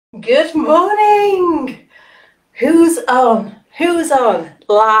Good morning! Who's on? Who's on?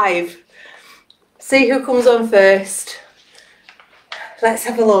 Live. See who comes on first. Let's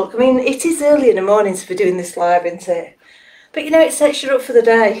have a look. I mean, it is early in the morning to be doing this live, isn't it? But you know, it sets you up for the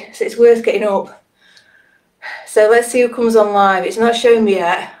day, so it's worth getting up. So let's see who comes on live. It's not showing me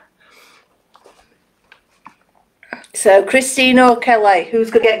yet. So Christine or Kelly,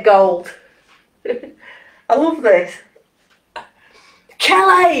 who's going to get gold? I love this.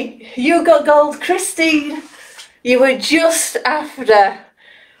 Kelly, you got gold. Christine, you were just after.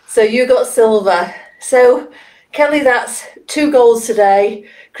 So you got silver. So Kelly, that's 2 golds today.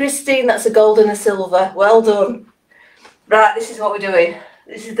 Christine, that's a gold and a silver. Well done. Right, this is what we're doing.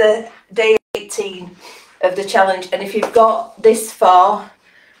 This is the day 18 of the challenge. And if you've got this far,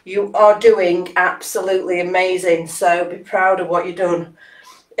 you are doing absolutely amazing. So be proud of what you've done.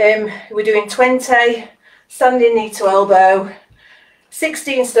 We're doing 20 standing knee to elbow,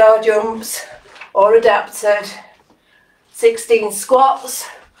 16 star jumps or adapted, 16 squats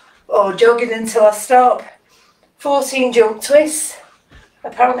or jogging until I stop, 14 jump twists.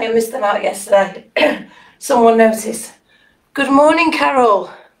 Apparently I missed them out yesterday. Someone noticed. Good morning, Carol.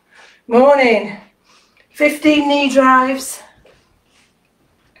 Morning. 15 knee drives,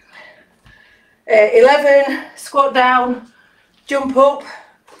 11 squat down, jump up,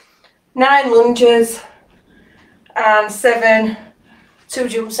 9 lunges, and 7 2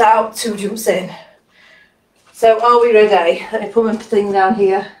 jumps out, 2 jumps in. So are we ready? Let me put my thing down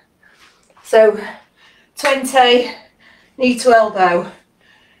here. So 20 knee to elbow.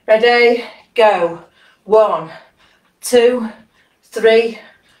 Ready, go. 1, 2, 3,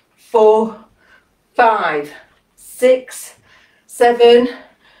 4, 5, 6, 7,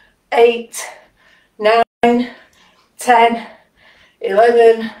 8, 9, 10,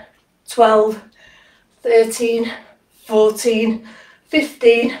 11, 12, 13, 14,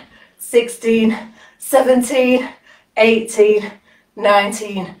 15, 16, 17, 18,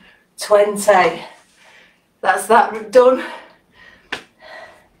 19, 20. That's that done.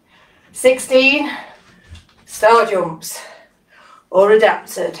 16 star jumps or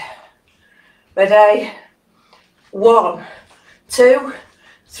adapted. Ready? 1, 2,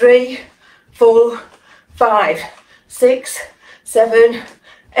 3, 4, 5, 6, 7,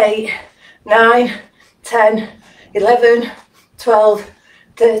 8, 9, 10, 11, 12,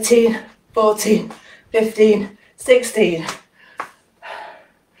 13, 14, 15, 16.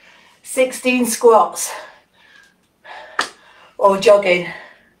 16 squats or jogging.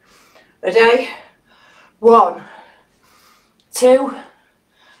 Ready? 1, 2,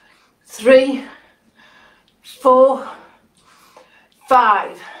 3, 4,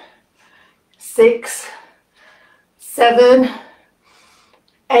 5, 6, 7,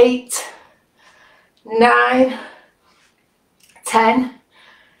 8, 9, 10,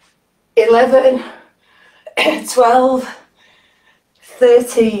 11, 12,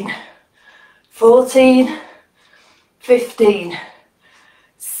 13, 14, 15,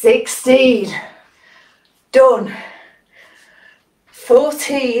 16. Done.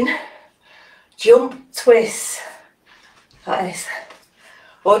 14 jump twists. Like this.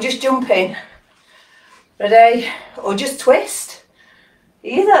 Or just jumping. Ready? Or just twist.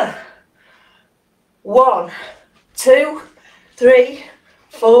 Either. 1, 2, 3,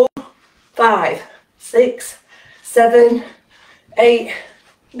 4, 5, 6, 7, 8,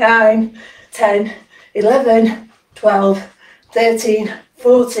 9, 10, 11, 12, 13,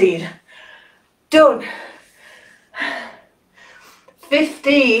 14. Done.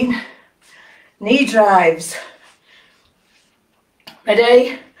 15 knee drives.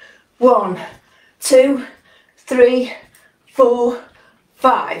 Ready? 1, 2, 3, 4,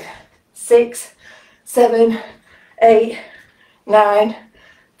 5, 6, 7, 8, 9,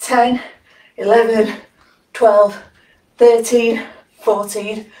 10, 11, 12, 13,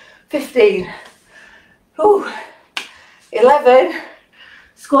 14, 15. Ooh. 11,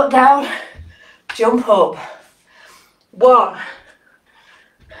 squat down, jump up. 1,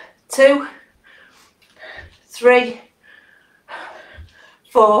 2, 3,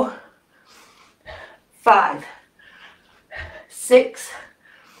 4, 5, 6,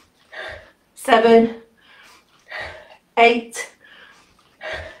 7, 8,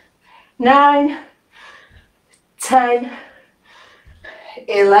 9, 10,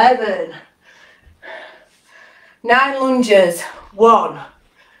 11. 9 lunges. 1,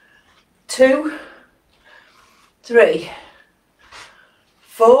 2, 3,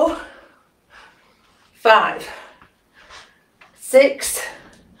 4, 5, 6,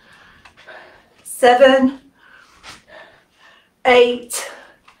 7, 8,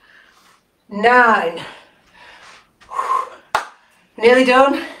 9. Nearly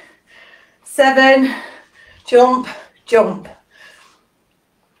done. 7, jump, jump.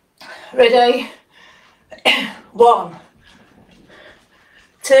 Ready? 1,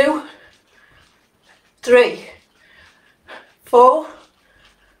 2, 3, 4,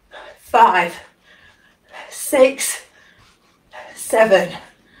 5, 6, 7.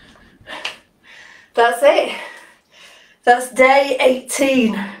 That's it. That's day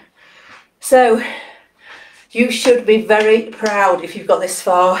 18. So you should be very proud if you've got this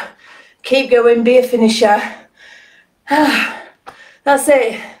far. Keep going, be a finisher. That's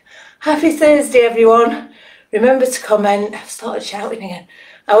it. Happy Thursday, everyone. Remember to comment. I've started shouting again.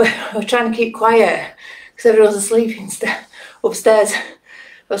 I was trying to keep quiet because everyone's asleep upstairs.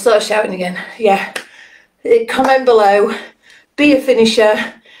 I've started shouting again. Yeah. Comment below. Be a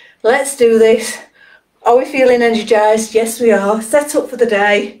finisher. Let's do this. Are we feeling energised? Yes, we are. Set up for the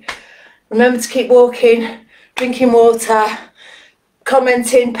day. Remember to keep walking, drinking water,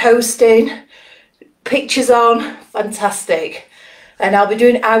 commenting, posting, pictures on. Fantastic. And I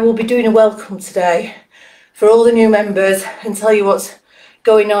will be doing a welcome today for all the new members and tell you what's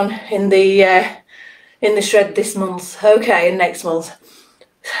going on in the shred this month. Okay, and next month.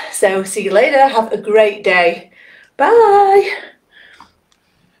 So see you later. Have a great day. Bye.